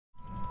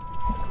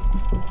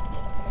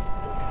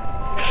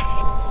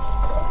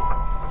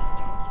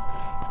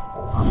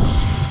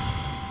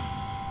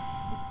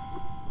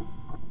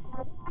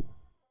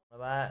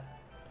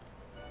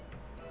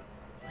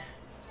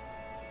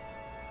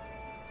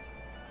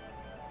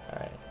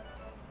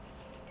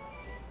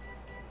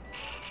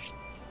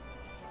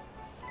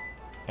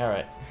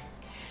Alright.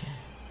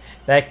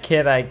 That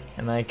kid I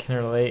can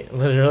relate,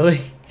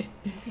 literally.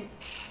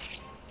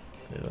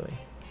 Literally.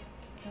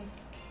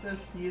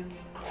 That's you.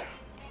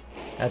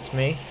 That's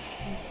me?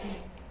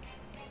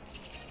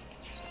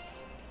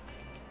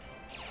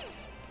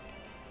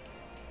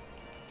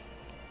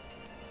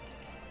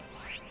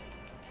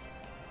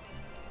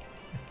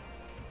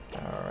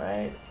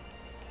 Alright.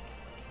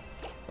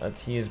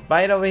 Let's use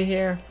bite over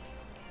here.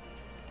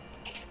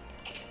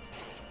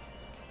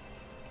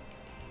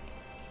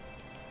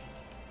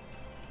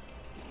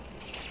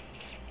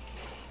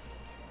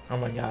 Oh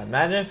my god,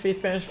 imagine if he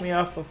finished me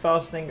off with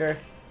Fell Stinger.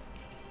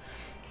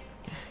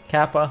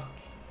 Kappa.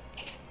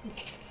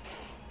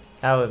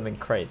 That would have been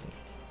crazy.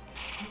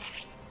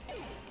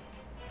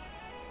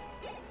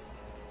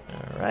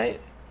 Alright.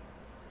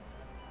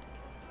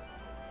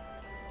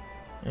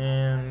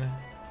 And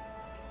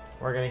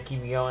we're gonna keep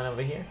going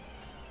over here.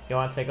 You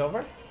wanna take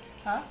over?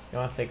 Huh? You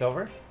wanna take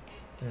over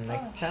in the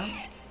next town?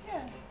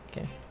 Yeah.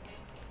 Okay.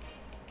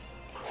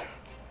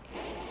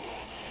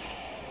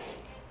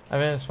 I've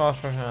been in small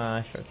for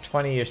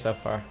 20 years so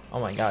far. Oh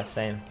my god,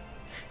 same.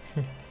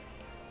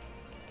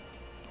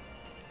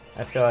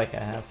 I feel like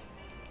I have.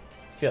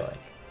 Feel like.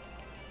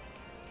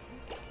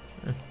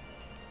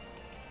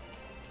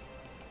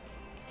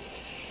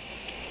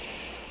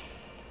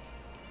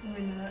 You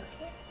mean the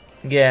next one?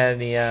 Yeah,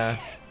 the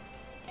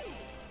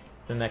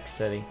next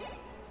city.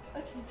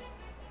 Okay.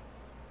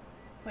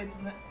 Wait,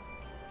 the next.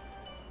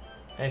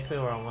 Actually,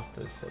 we're almost to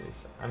the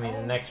cities. I mean, the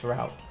Oh. next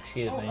route.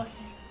 Excuse me. Okay.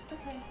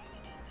 Okay.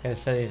 Yeah, the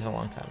city's a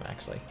long time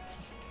actually.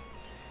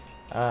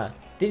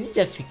 Did you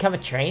just become a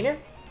trainer?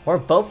 We're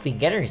both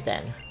beginners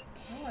then. No,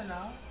 we're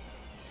not.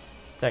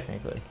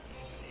 Technically.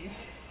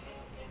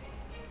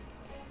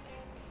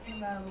 You're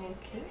not a little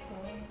kid,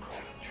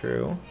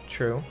 though.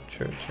 True.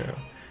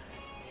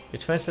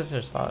 Your twin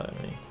sister's taller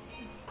than me.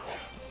 Oh,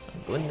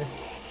 goodness.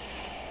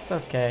 It's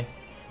okay.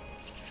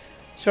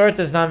 Short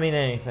does not mean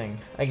anything.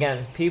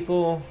 Again,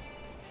 people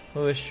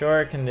who is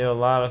short can do a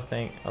lot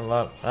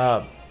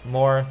of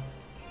more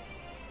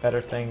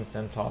better things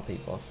than tall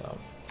people, so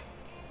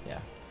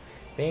yeah.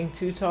 Being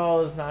too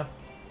tall is not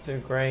too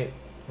great,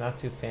 not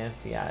too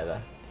fancy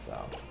either,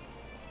 so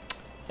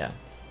yeah.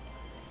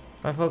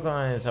 My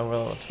Pokemon is over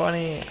level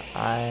 20.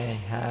 I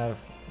have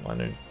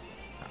one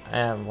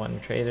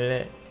traded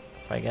it,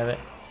 if I get it.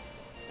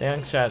 The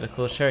youngster has a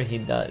cool shirt, he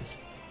does.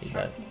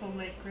 Short people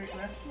make great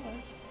wrestlers.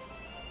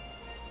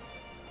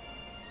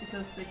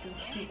 Because they can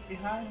sneak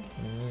behind.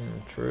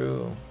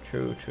 True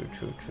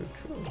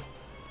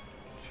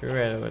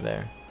right over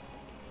there.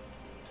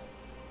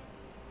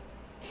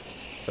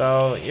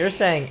 So you're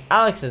saying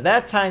Alex is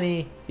that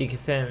tiny you can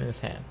fit him in his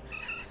hand.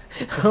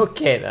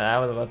 Okay then, I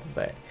was about to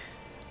say.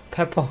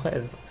 Pebble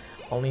is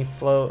only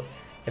float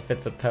if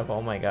it's a pebble.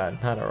 Oh my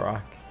god, not a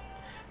rock.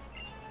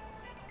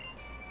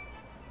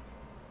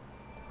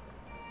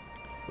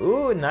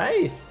 Ooh,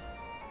 nice.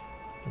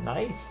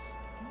 Nice.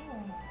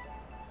 Oh.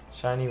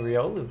 Shiny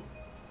Riolu.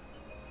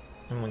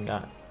 Oh my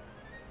god.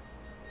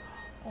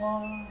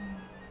 Wow.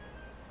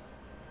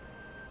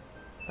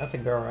 That's a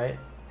girl, right?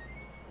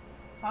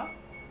 Huh?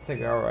 It's a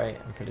girl, right?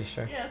 I'm pretty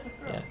sure. Yeah, it's a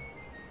girl. Yeah.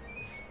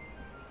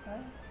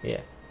 Right?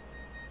 Yeah.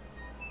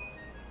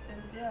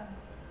 Yeah.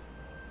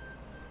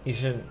 You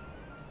should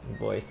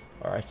voice,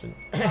 or I should.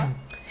 I'm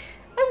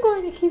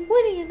going to keep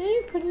winning and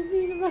aim for the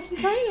being the best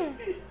trainer.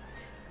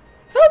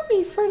 Help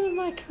me further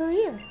my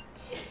career.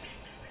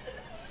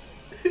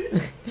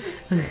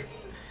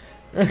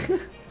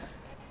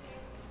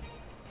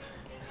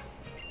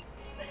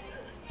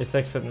 You're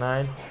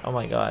 6'9"? Oh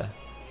my god.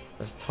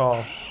 That's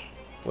tall.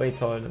 Way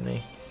taller than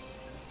me.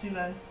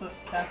 69-foot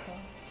Kappa.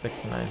 6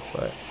 to 9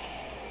 foot.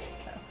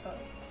 Kappa.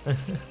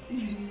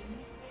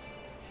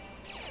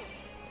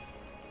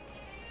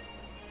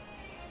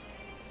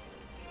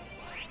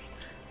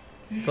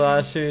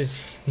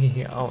 Flashers.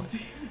 Oh.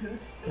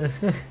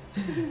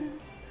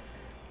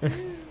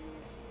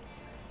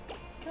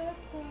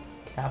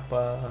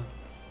 Kappa.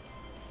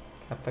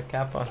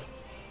 Kappa.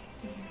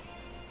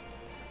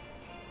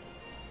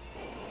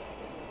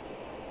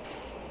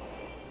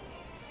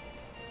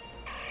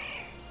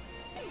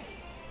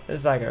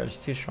 This Zygarde is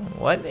too strong.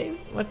 What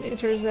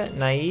nature is that?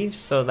 Naive,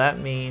 so that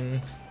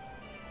means...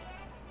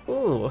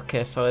 Ooh,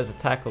 okay, so his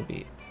attack will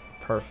be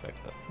perfect.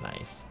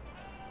 Nice.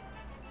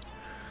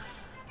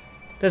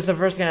 This is the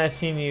first game I've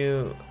seen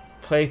you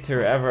play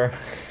through ever,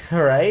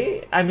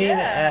 right? I mean,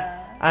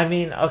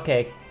 yeah.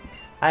 Okay.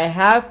 I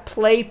have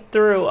played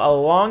through a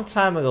long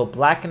time ago,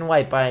 Black and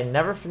White, but I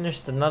never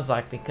finished the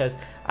Nuzlocke because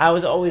I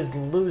was always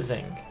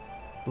losing.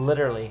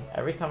 Literally,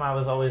 every time I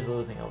was always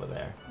losing over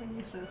there. So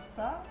you should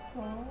stop,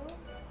 huh?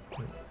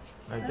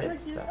 I Never did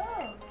give stop.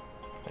 up.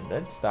 I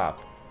did stop.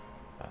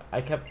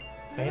 I kept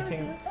Never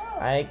fainting. give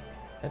up.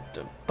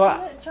 But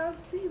Let John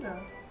Cena.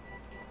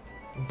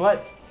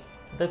 But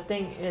the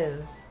thing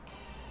is,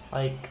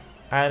 like,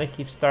 I had to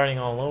keep starting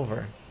all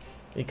over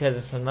because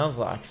it's a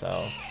Nuzlocke,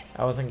 so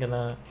I wasn't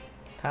gonna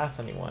pass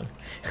anyone.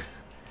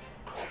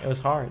 It was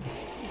hard.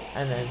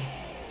 And then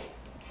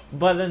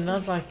But then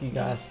that's like you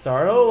gotta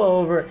start all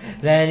over.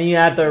 Then you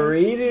have to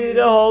redo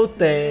the whole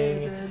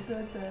thing.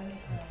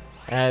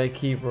 I had to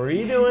keep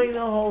redoing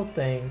the whole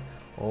thing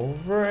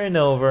over and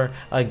over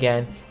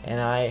again.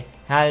 And I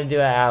had to do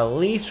it at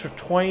least for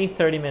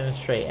 20-30 minutes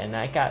straight. And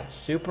that got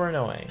super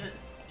annoying.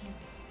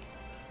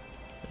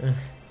 That's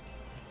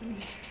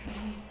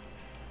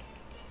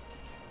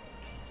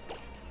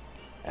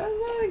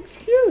not an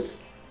excuse.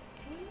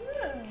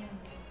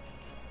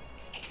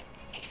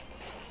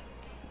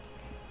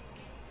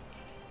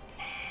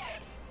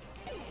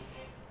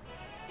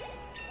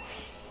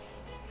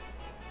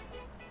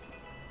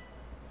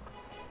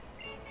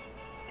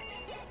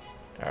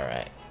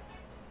 Alright.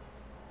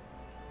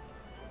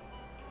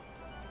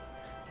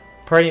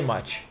 Pretty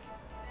much.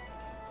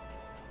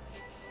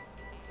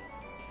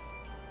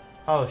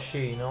 Oh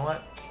shoot, you know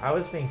what? I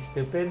was being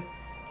stupid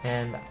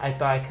and I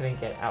thought I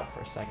couldn't get out for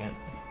a second.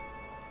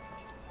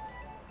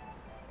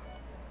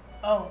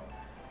 Oh.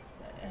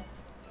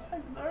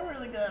 I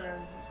really got her.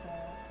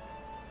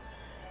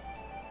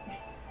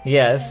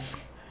 Yes.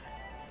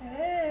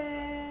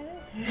 Hey.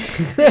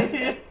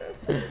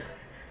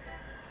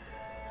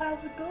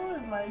 How's it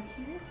going,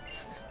 Mikey?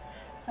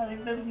 Have you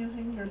been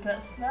using your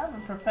death snap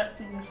and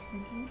perfecting your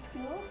sneaking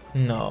skills?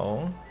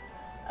 No.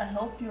 I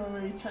hope you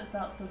already checked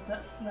out the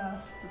death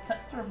snap's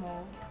detector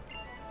mode.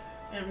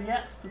 It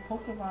reacts to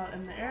Pokemon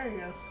in the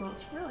area, so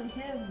it's really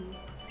handy.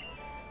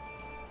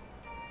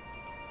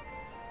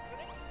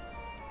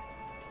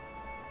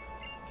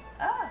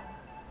 Ah!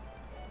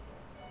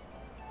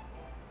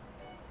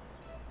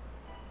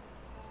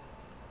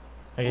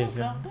 I guess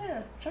Look out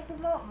there. Check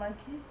him out,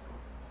 Mikey.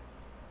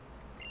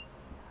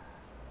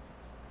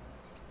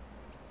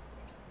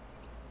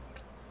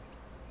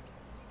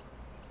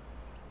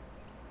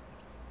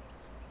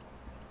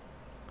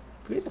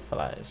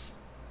 Beautifulize.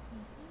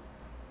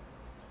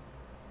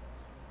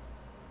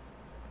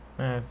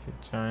 If you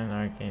join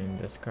our game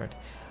Discord.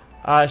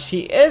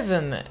 She is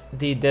in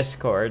the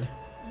Discord.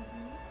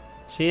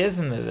 She is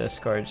in the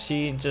Discord.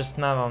 She just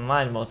not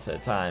online most of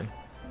the time.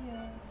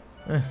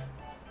 Yeah.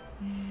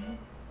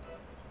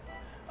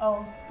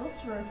 Oh,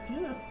 those were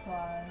beautiful,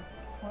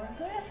 weren't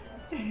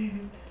they?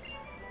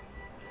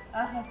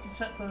 I have to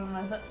check them in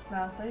my death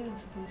snap later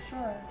to be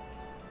sure.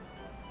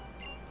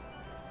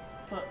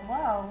 But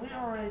wow, we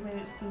already made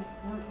it through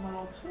Route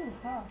 102,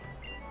 huh?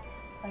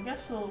 I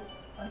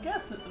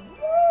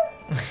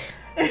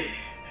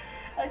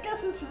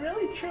guess it's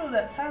really true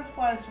that time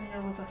flies when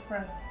you're with a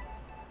friend.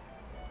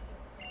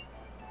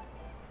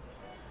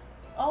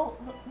 Oh,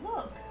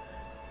 look!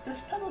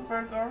 There's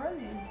Petalburg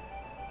already.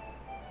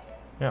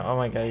 Yeah, oh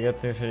my god, you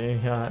got this.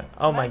 Yeah.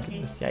 Oh my Mikey,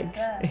 goodness,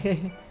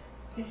 yikes.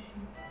 yeah.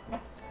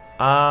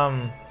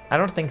 I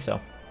don't think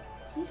so.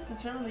 He's the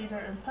gym leader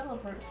in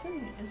Petalburg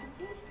City, isn't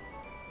he?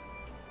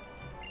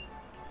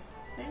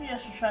 Maybe I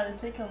should try to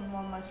take him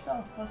on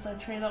myself once I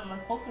train up my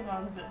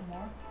Pokemon a bit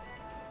more.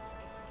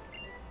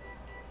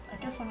 I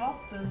guess I'm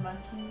off then,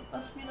 Mikey.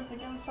 Let's meet up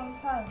again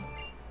sometime.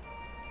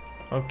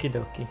 Okie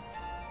dokie.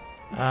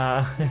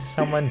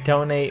 Someone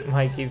donate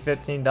Mikey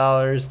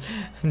 $15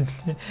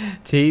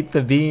 to eat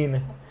the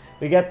bean.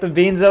 We got the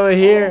beans over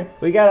here.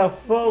 We got a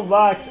full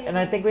box, and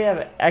I think we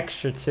have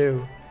extra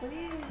too.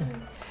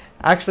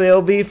 Actually,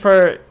 it'll be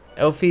for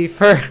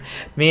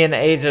me and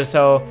Asia.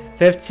 So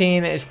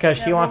 15 is because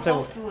she wants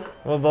to.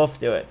 We'll both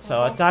do it.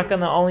 So it's not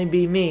gonna only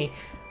be me.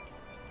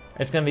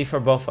 It's gonna be for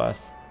both of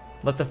us.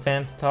 Let the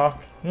fans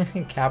talk.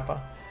 Kappa.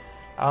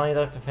 I only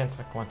let the fans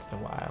talk once in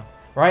a while.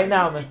 Right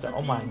now, Mister.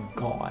 Oh my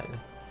God.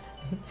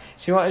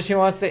 She wants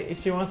to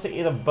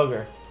eat a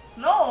booger.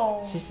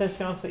 No. She says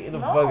she wants to eat a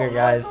booger,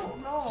 guys.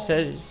 No.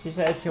 She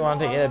said she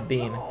wanted to eat a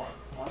bean. No.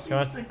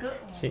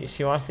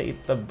 She wants to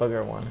eat the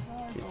booger one.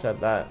 She said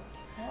that.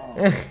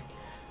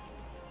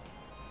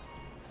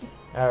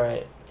 All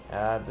right.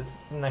 This is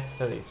the next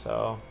city,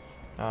 so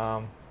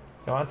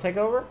you want to take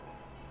over?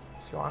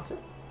 She wants it.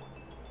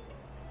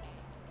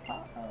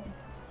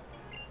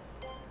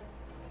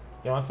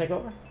 You want to take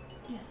over?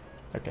 Yeah.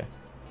 Okay.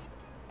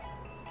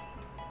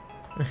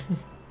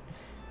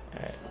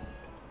 Alright.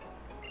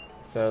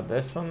 So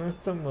this one is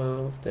to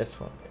move. This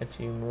one. If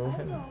you move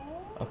it.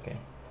 Okay.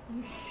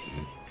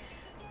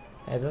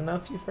 I don't know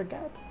if you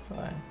forgot. That's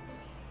why.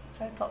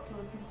 Should I talk to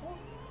the people?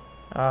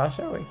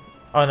 Shall we?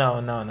 Oh no,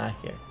 not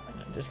here.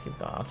 No, just keep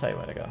going. I'll tell you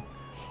where to go.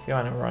 If you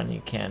want to run,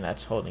 you can.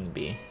 That's holding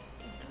B.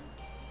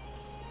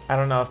 I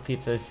don't know if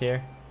pizza is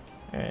here.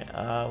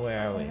 Alright,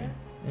 where are we?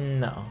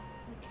 No.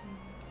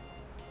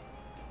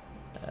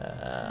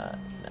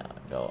 No,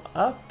 go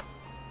up.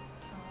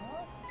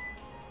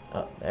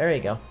 Oh, there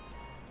you go.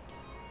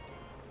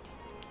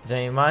 Is there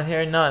any mod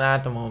here? No, not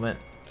at the moment.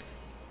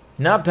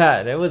 Not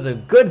bad. It was a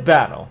good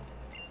battle.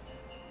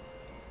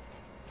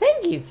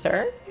 Thank you,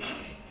 sir.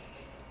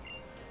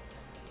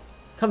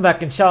 Come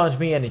back and challenge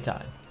me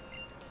anytime.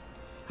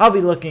 I'll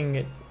be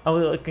looking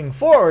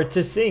forward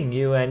to seeing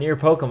you and your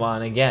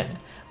Pokemon again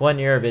when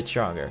you're a bit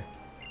stronger.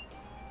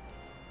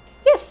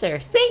 Yes, sir.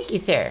 Thank you,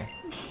 sir.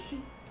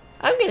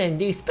 I'm gonna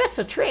do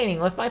special training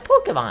with my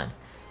Pokemon.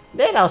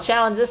 Then I'll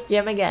challenge this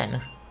gym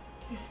again.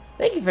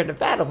 Thank you for the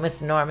battle,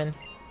 Mr. Norman.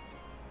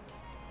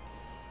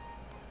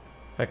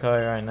 If I call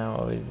you right now,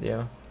 what would you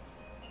do?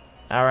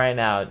 Alright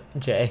now,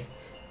 Jay.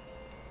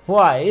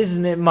 Why,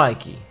 isn't it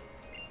Mikey?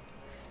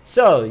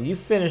 So, you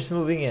finished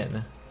moving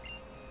in.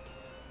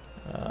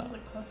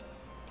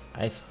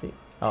 I see.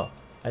 Oh,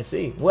 I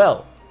see.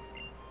 Well,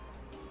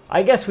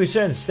 I guess we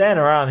shouldn't stand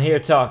around here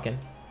talking.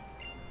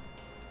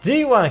 Do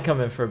you want to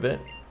come in for a bit?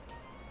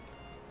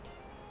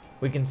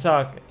 We can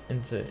talk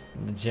into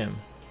the gym.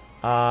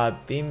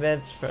 Beam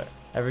bits for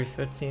every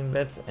 15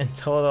 bits. In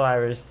total I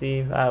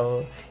receive,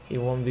 it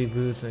won't be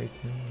boosted.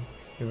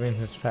 You bring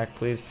this back,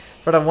 please.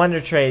 For the Wonder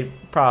Trade,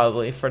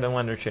 probably. For the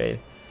Wonder Trade.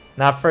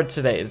 Not for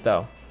today's,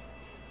 though.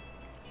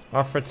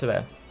 Not for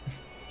today.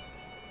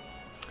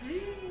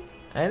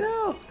 I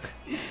know.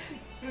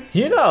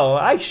 You know,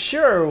 I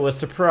sure was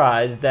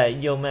surprised that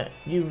you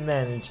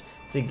managed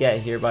to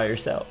get here by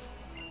yourself.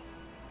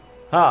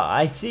 Ah,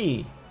 I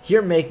see.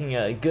 You're making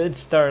a good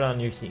start on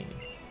your team.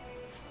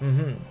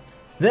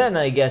 Then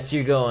I guess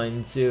you're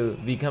going to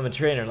become a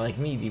trainer like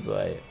me,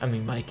 D-Boy. I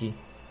mean, Mikey.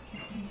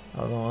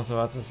 I was almost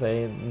about to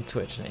say the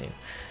Twitch name.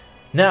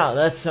 Now,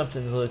 that's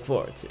something to look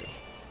forward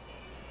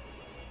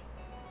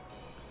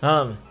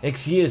to.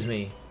 Excuse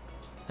me.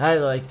 I'd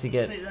like to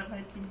get... Wait, that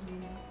might be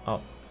me.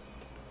 Oh.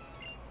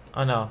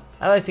 Oh no.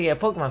 I'd like to get a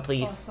Pokemon,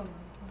 please.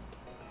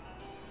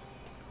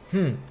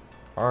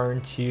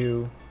 Aren't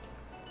you...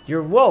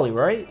 You're Wally,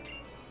 right?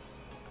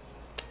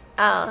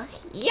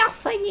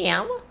 Yes I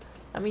am.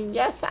 I mean,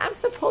 yes, I'm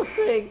supposed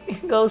to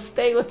go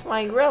stay with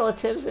my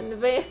relatives in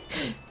the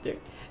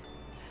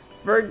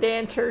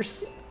Verdanter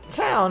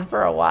town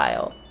for a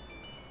while.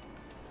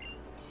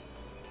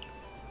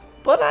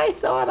 But I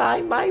thought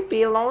I might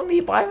be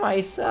lonely by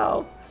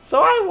myself, so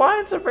I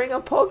wanted to bring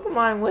a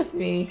Pokemon with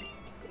me.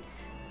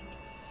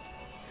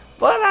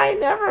 But I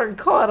never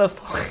caught a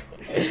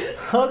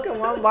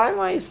Pokemon by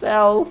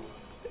myself.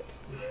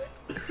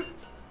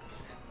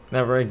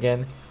 Never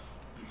again.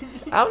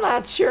 I'm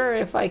not sure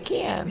if I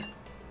can.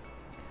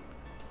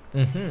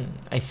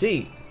 I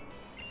see.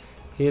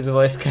 His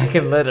voice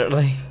cracking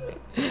literally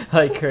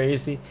like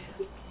crazy.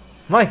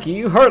 Mikey,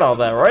 you heard all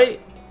that,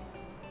 right?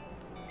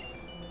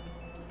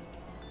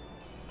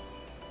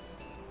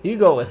 You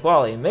go with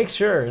Wally and make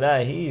sure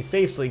that he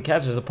safely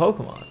catches a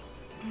Pokemon.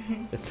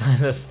 It's time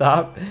to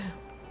stop.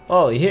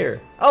 Wally, here,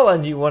 I'll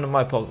lend you one of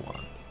my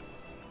Pokemon.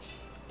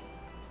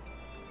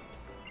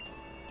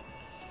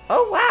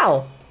 Oh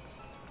wow!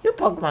 Your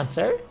Pokemon,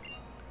 sir.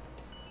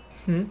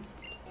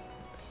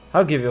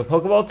 I'll give you a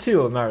Pokeball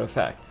too, as a matter of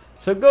fact.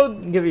 So go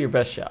give it your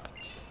best shot.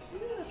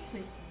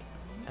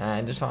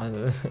 I just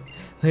wanted to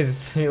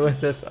leave you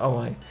with this. Oh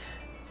my.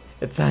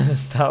 It's time to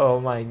stop. Oh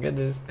my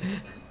goodness.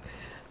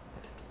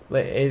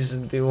 Let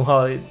Asian do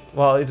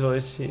Wally's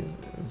voice. She's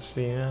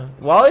female.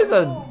 Wally's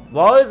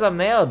a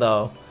male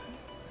though.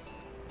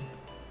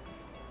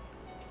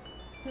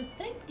 But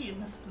thank you,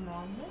 Mr.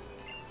 Norman.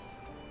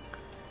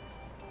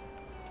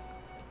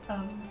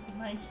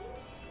 Mikey?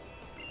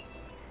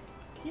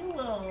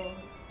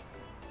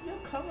 You'll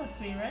come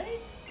with me,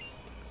 right?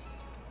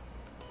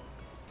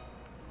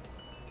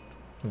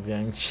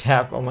 Young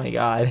chap, oh my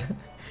god.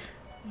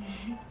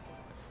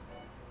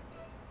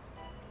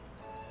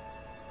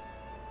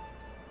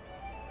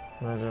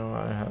 Imagine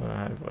why I have a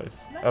high voice.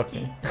 Mikey,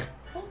 Okay.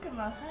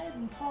 Pokemon hide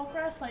in tall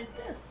grass like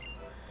this,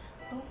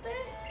 don't they?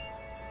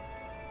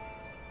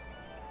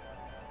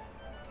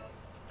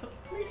 But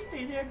please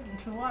stay there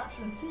to watch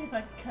and see if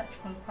I can catch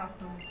one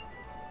properly.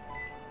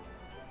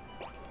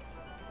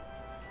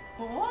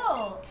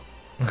 Whoa!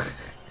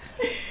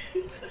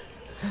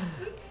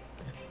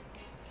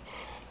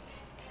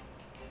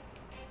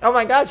 Oh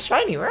my god,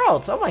 shiny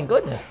routes! Oh my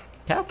goodness.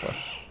 Kappa.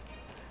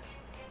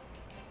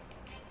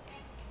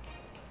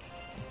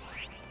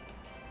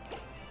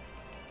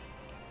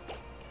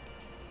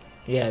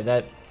 Yeah,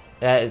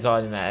 that is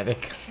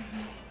automatic.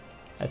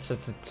 That's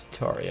just a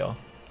tutorial.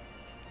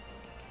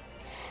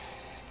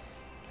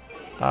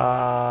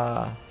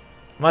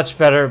 Much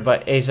better,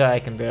 but Asia I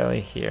can barely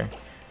hear.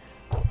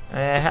 I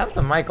have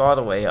the mic all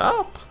the way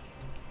up.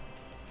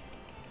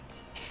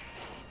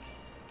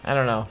 I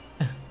don't know.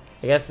 I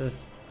guess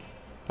it's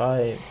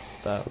probably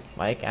the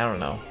mic. I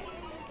don't know.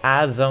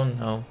 I don't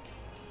know.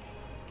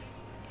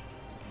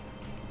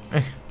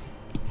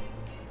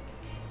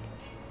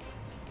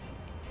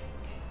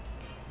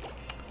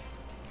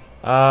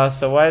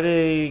 So why did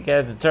he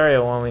get a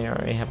tutorial when we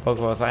already have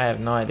Pokeballs? I have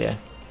no idea.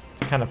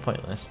 It's kind of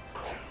pointless.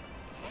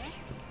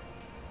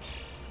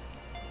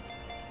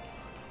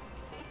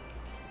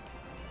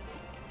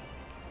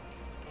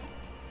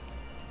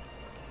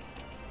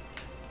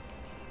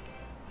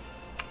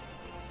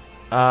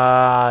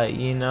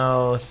 You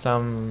know,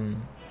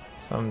 some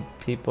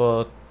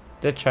people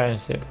did try to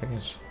see if I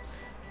can.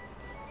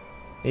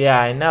 Yeah,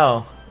 I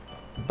know,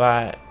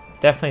 but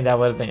definitely that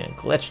would have been a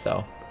glitch,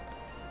 though.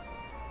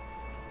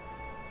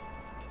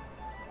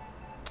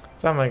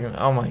 So I'm like,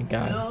 oh my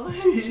god, No.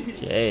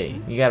 Jay,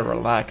 you gotta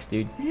relax,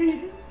 dude.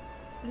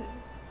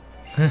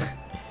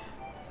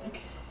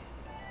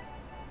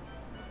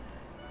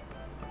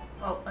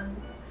 Oh,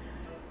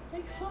 thank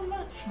Thanks so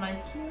much,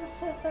 Mikey. Let's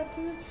head back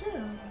to the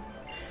gym.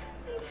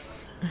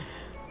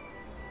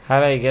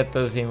 How do I get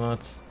those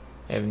emotes?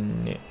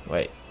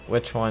 Wait,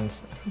 which ones?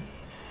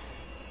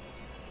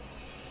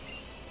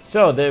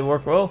 So, did it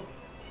work well?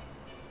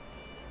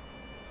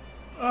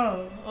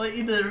 Oh, like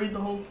you didn't read the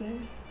whole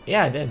thing?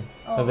 Yeah, I did.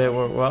 Oh. So, did it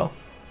work well?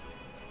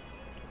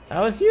 That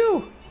was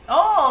you!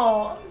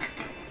 Oh!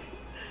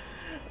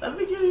 Let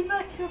me give you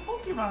back your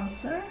Pokemon,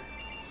 sir.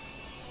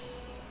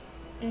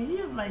 And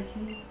you,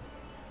 Mikey.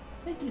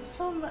 Thank you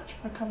so much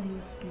for coming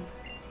with me.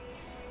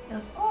 It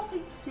was all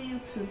thanks to you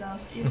two that I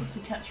was able to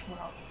catch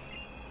Wells.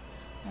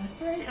 My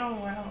very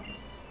own Wells.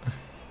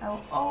 I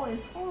will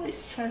always,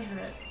 always treasure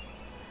it.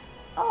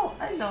 Oh,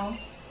 I know.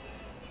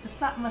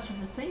 It's not much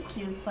of a thank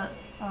you, but,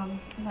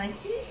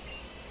 Mikey?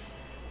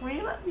 Will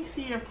you let me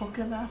see your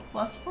Pokemon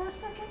Plus for a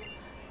second?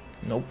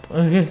 Nope.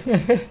 Okay.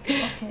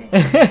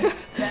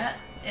 That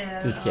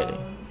and, Just kidding.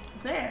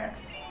 There.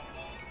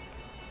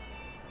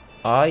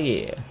 Oh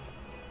yeah.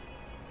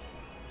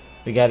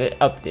 We got it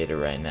updated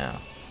right now.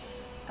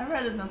 I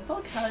read in the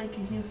book how you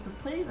can use the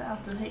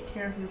playground to take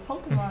care of your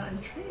Pokemon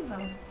and train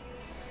them.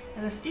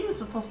 And there's even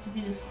supposed to be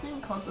this thing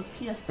called the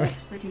PSS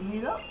where you can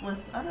meet up with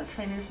other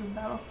trainers and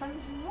battle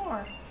friends and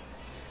more.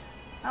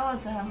 I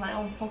wanted to have my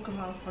own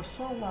Pokemon for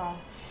so long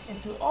and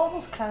do all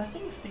those kind of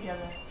things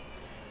together.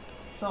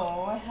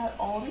 So I had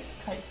all these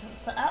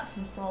apps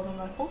installed on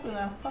my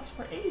Pokemon Plus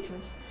for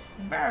ages.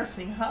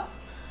 Embarrassing, huh?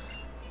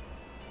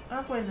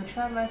 I'm going to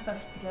try my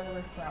best together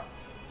with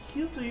Browse.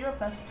 You do your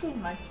best too,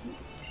 Mikey.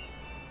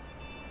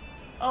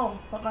 Oh,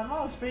 but my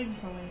mom's waiting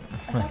for me.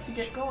 I have to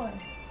get going.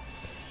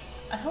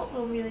 I hope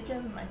we'll meet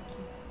again,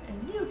 Mikey.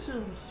 And you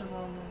too, Mr.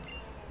 Roman.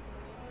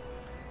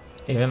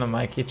 Even a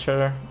Mikey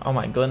trailer? Oh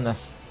my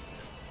goodness.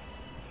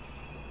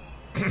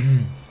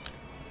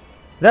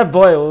 That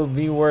boy will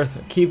be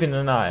worth keeping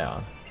an eye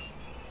on.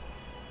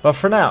 But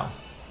for now,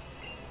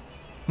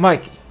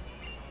 Mikey,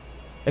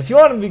 if you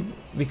want to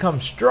become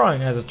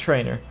strong as a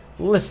trainer,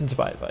 listen to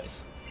my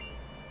advice.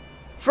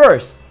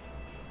 First,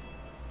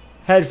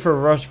 head for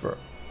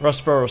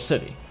Rustboro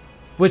City,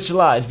 which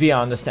lies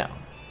beyond this town.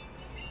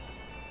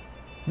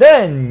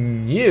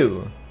 Then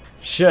you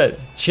should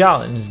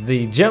challenge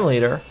the gym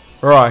leader,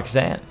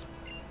 Roxanne.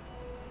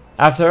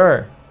 After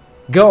her,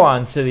 go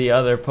on to the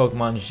other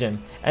Pokemon's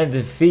gym and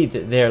defeat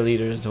their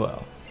leader as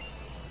well.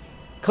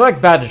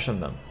 Collect badges from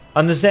them.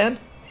 Understand?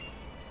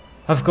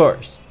 Of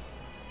course.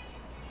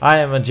 I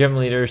am a gym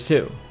leader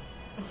too.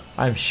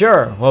 I'm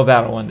sure we'll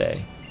battle one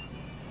day.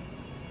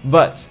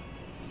 But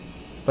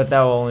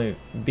that will only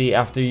be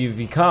after you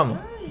become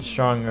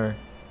stronger,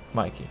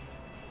 Mikey.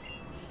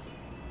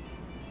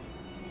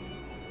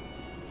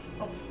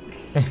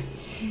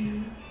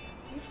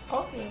 Who's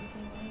talking?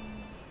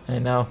 I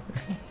know.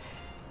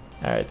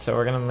 Alright, so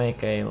we're gonna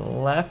make a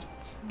left.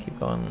 Keep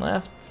going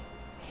left.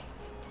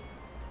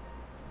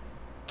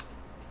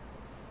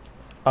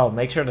 Oh,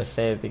 make sure to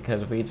save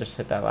because we just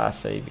hit that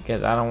last save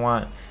because I don't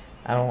want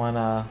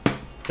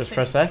just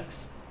press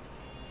X.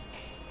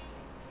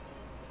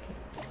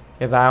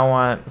 Because I don't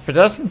want, for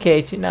just in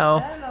case, you know.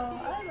 I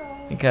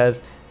know.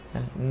 Because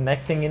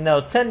next thing you know,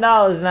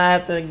 $10 and I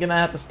gonna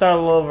have to start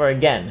all over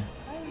again.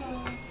 I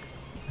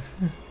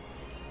know.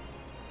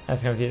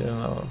 That's confusing.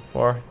 Level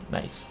 4.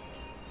 Nice.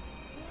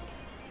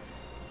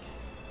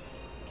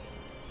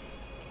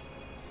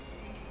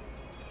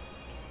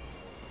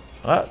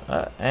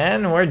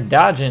 And we're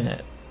dodging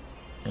it.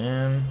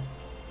 And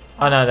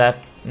oh no,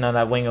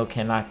 that Wingo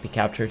cannot be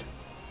captured.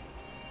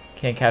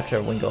 Can't capture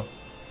a Wingo.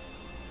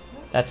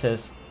 That's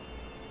his.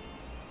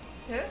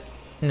 Here?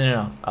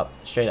 No. Up,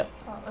 straight up.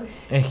 Oh,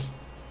 okay.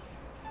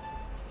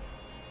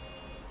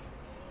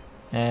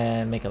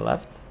 And make a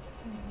left.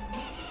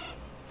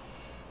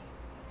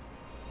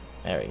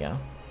 There we go.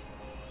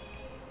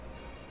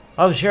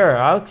 Oh sure,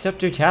 I'll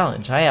accept your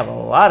challenge. I have a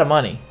lot of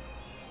money.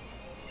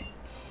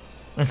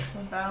 We're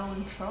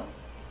battling Trump?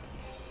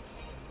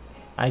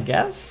 I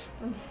guess.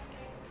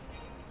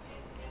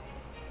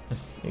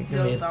 You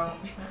can be Donald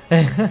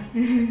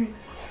Trump.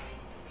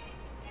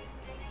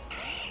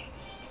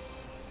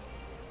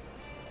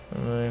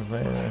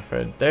 for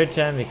a third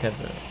gen because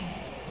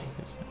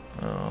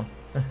oh.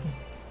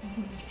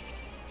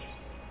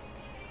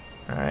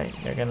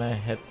 Alright, you're gonna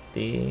hit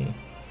the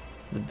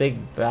big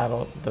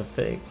battle, the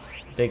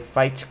big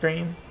fight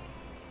screen.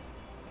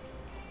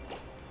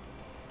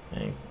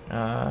 And,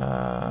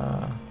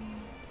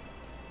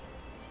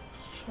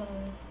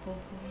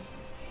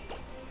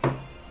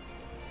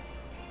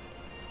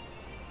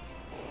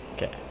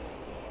 okay.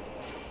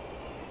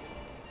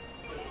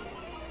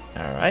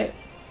 Alright.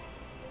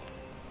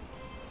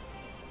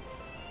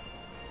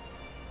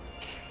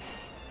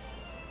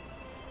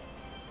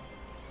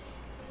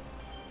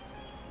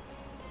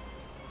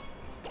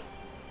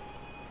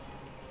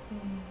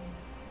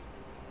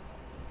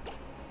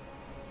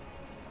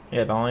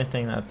 Yeah, the only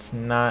thing that's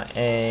not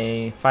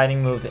a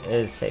fighting move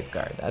is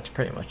Safeguard. That's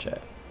pretty much it.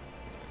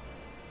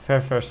 Fair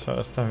first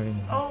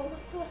starting. Oh,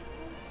 what the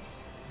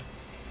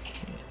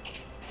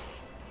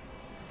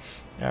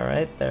heck?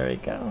 Alright, there we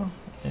go.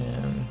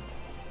 And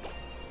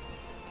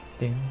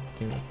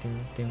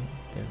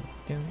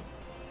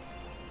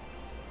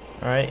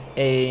Alright,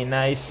 a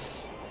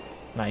nice.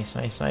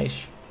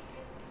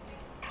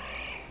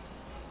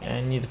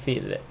 And you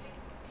defeated it.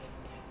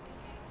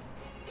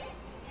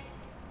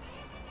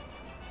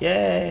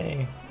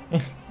 Yay!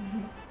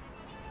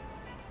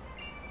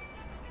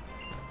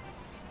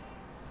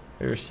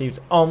 We received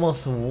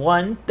almost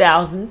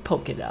 1,000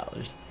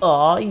 Poké-Dollars.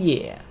 Oh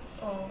yeah!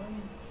 Oh.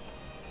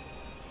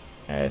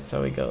 Alright,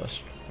 so we go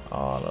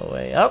all the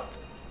way up.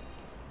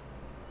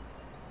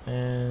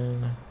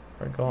 And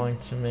we're going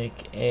to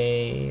make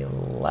a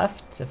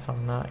left, if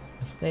I'm not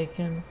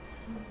mistaken.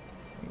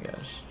 We go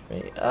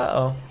straight.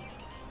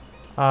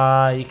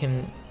 You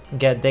can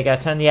dig a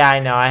 10. Yeah, I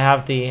know. I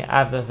have the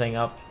thing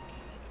up.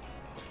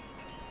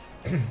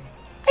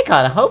 I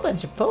caught a whole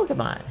bunch of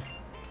Pokemon.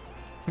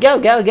 Go,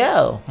 go,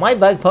 go! My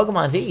bug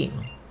Pokemon team.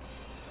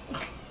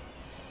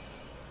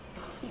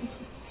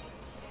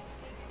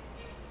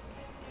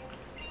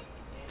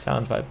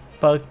 Challenged by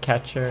Bug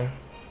Catcher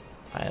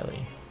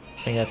Lily.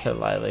 I think that's it,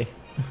 Lily.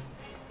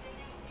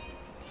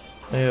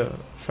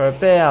 For a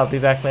bit, I'll be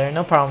back later.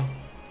 No problem.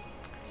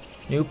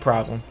 No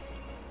problem.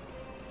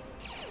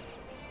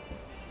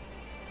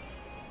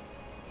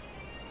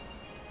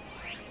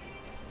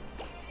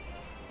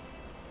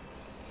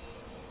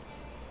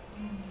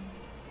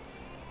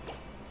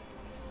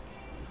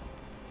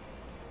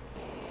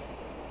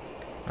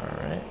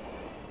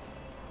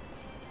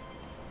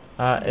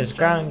 Alright. Is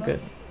ground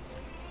good?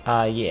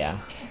 Yeah.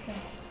 Okay.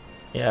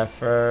 Yeah,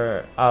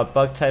 for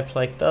bug types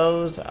like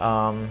those,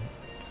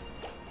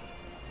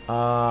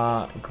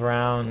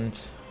 ground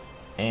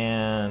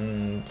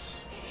and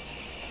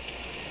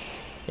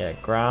yeah,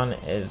 ground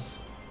is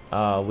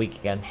weak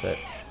against it,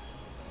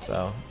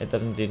 so it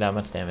doesn't do that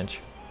much damage.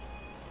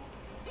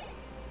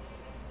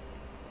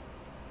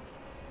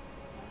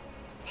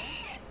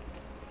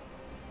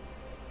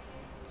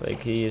 So you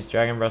can use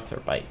Dragon Breath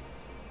or Bite.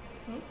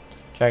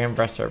 Dragon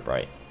Breath or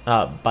Bite.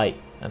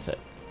 That's it.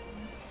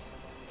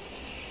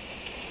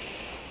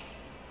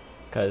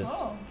 Because,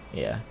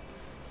 yeah,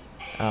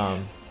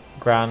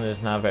 ground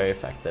is not very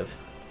effective.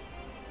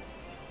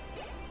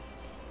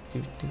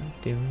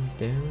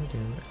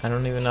 I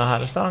don't even know how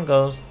the song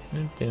goes.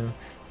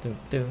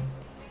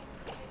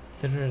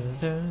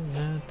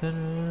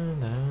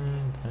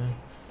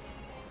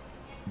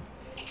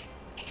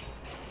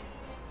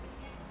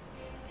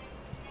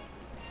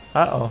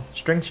 Uh-oh,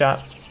 string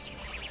shot.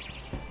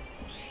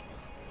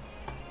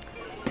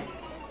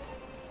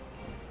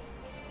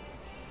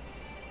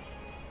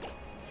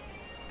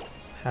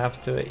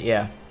 Have to it,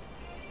 yeah.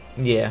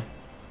 Yeah.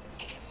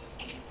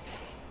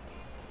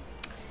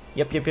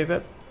 Yep.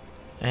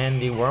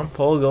 And the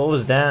Wurmple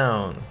goes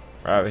down.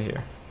 Right over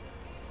here.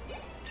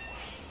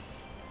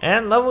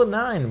 And level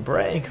 9.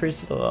 Brett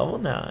increases to level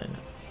 9.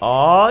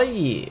 Oh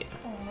yeah.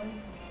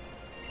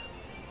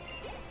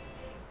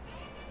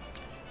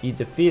 You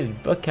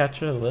defeated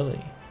Bugcatcher Lily.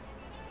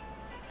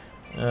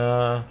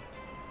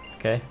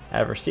 Okay.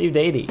 I've received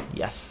 80.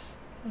 Yes.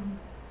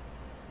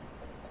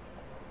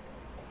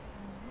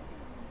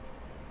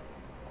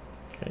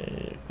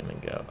 Okay, you're gonna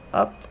go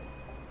up.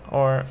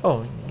 Or,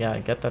 oh, yeah,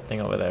 get that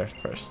thing over there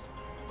first.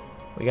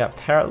 We got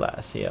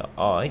Paralyze here.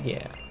 Oh,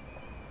 yeah.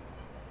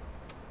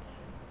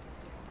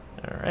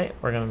 Alright,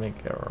 we're gonna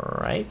make it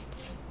right.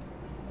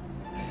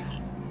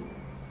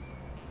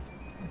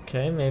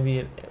 Okay, maybe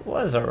it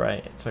was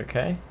alright. It's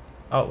okay.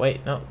 Oh,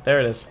 wait, no, there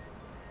it is.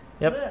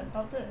 Yep. There,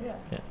 out there, yeah.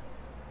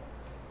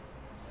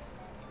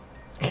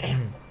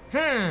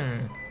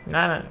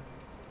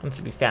 Not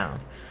to be found.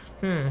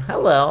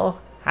 Hello.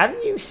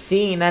 Have you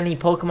seen any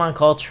Pokemon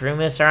called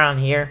Trumus around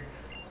here?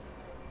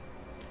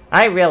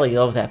 I really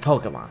love that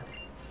Pokemon.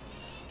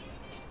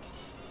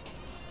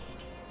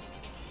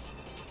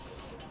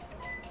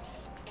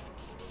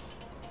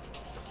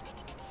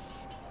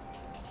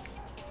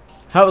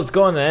 I was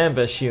going to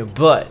ambush you,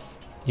 but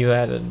you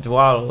had to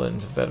dwaddle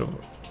into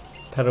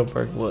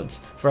Petalburg Woods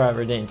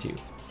forever, didn't you?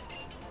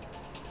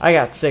 I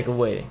got sick of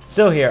waiting,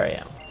 so here I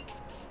am.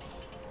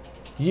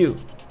 You,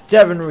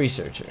 Devon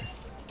researcher.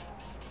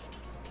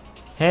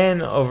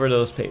 Hand over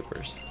those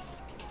papers.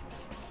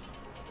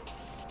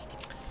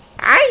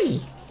 Aye!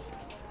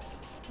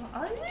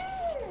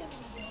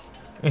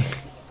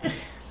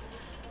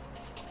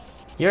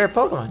 You're a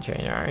Pokemon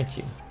trainer, aren't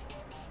you?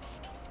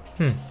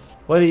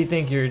 What do you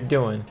think you're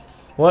doing?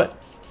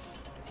 What?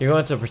 You're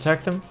going to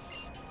protect him?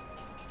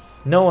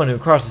 No one who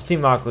crosses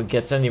Team Aqua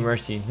gets any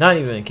mercy, not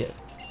even a kid.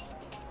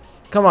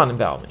 Come on and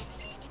battle me.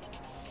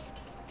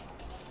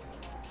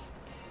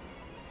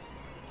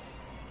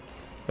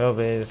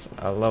 Velbase,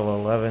 level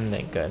 11,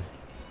 thank good.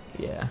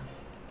 Yeah.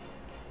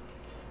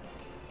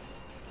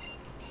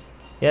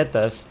 Yeah, it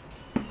does.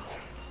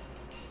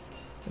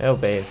 It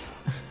obeys.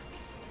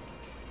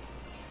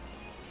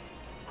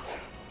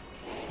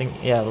 I think,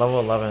 yeah, level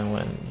 11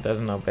 when it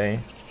doesn't obey,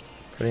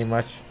 pretty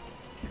much.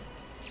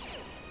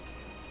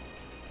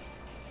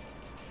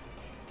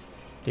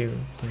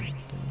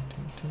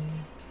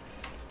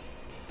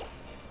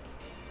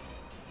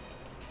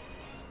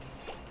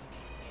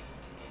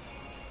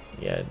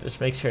 Yeah, just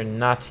make sure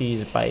not to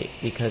use Bite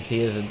because he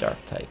is a dark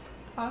type.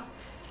 Huh?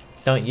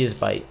 Don't use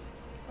Bite.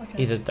 Okay.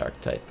 He's a dark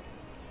type.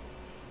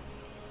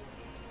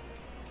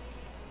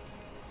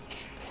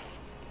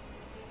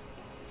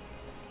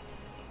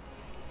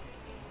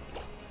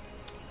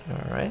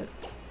 Alright.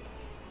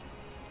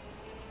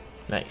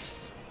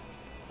 Nice.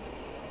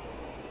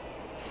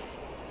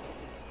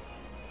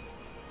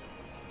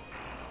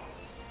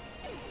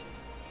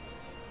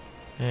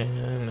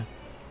 And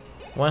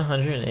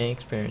 108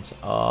 experience.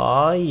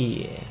 Oh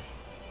yeah.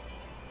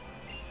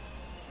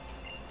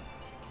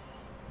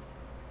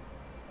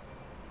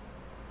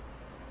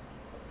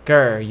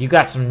 Grr, you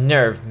got some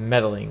nerve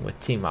meddling with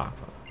Team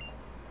Aqua.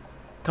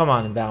 Come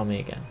on and battle me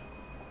again.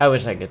 I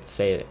wish I could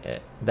say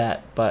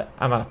that, but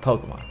I'm out of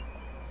Pokemon.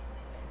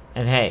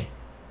 And hey,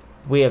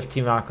 we of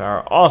Team Aqua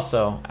are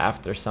also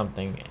after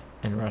something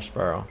in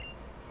Rushboro.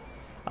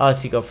 I'll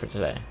let you go for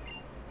today.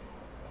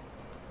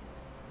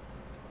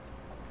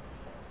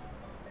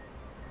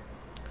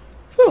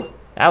 Whew,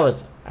 that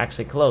was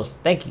actually close.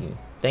 Thank you.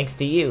 Thanks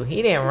to you.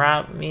 He didn't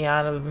rob me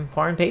out of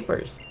important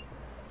papers.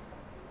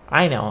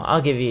 I know.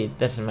 I'll give you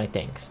this in my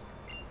thanks.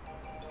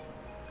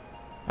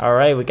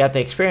 Alright, we got the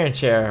experience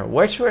share,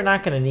 which we're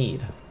not going to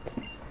need.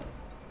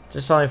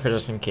 Just only for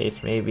just in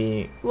case.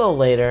 Maybe a little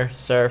later,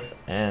 surf,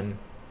 and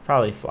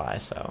probably fly.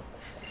 So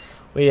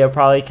we'll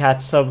probably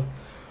catch some...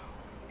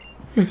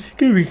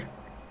 Excuse me.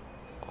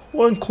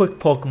 One quick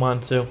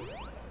Pokemon too.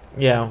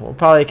 Yeah, we'll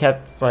probably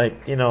catch,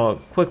 like, you know, a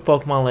quick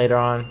Pokemon later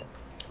on.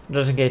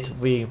 Just in case if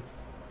we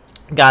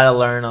gotta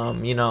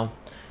learn, you know,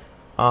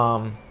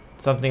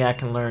 something I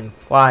can learn,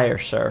 fly or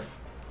surf.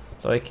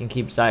 So I can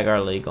keep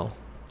Zygarde legal.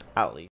 At least.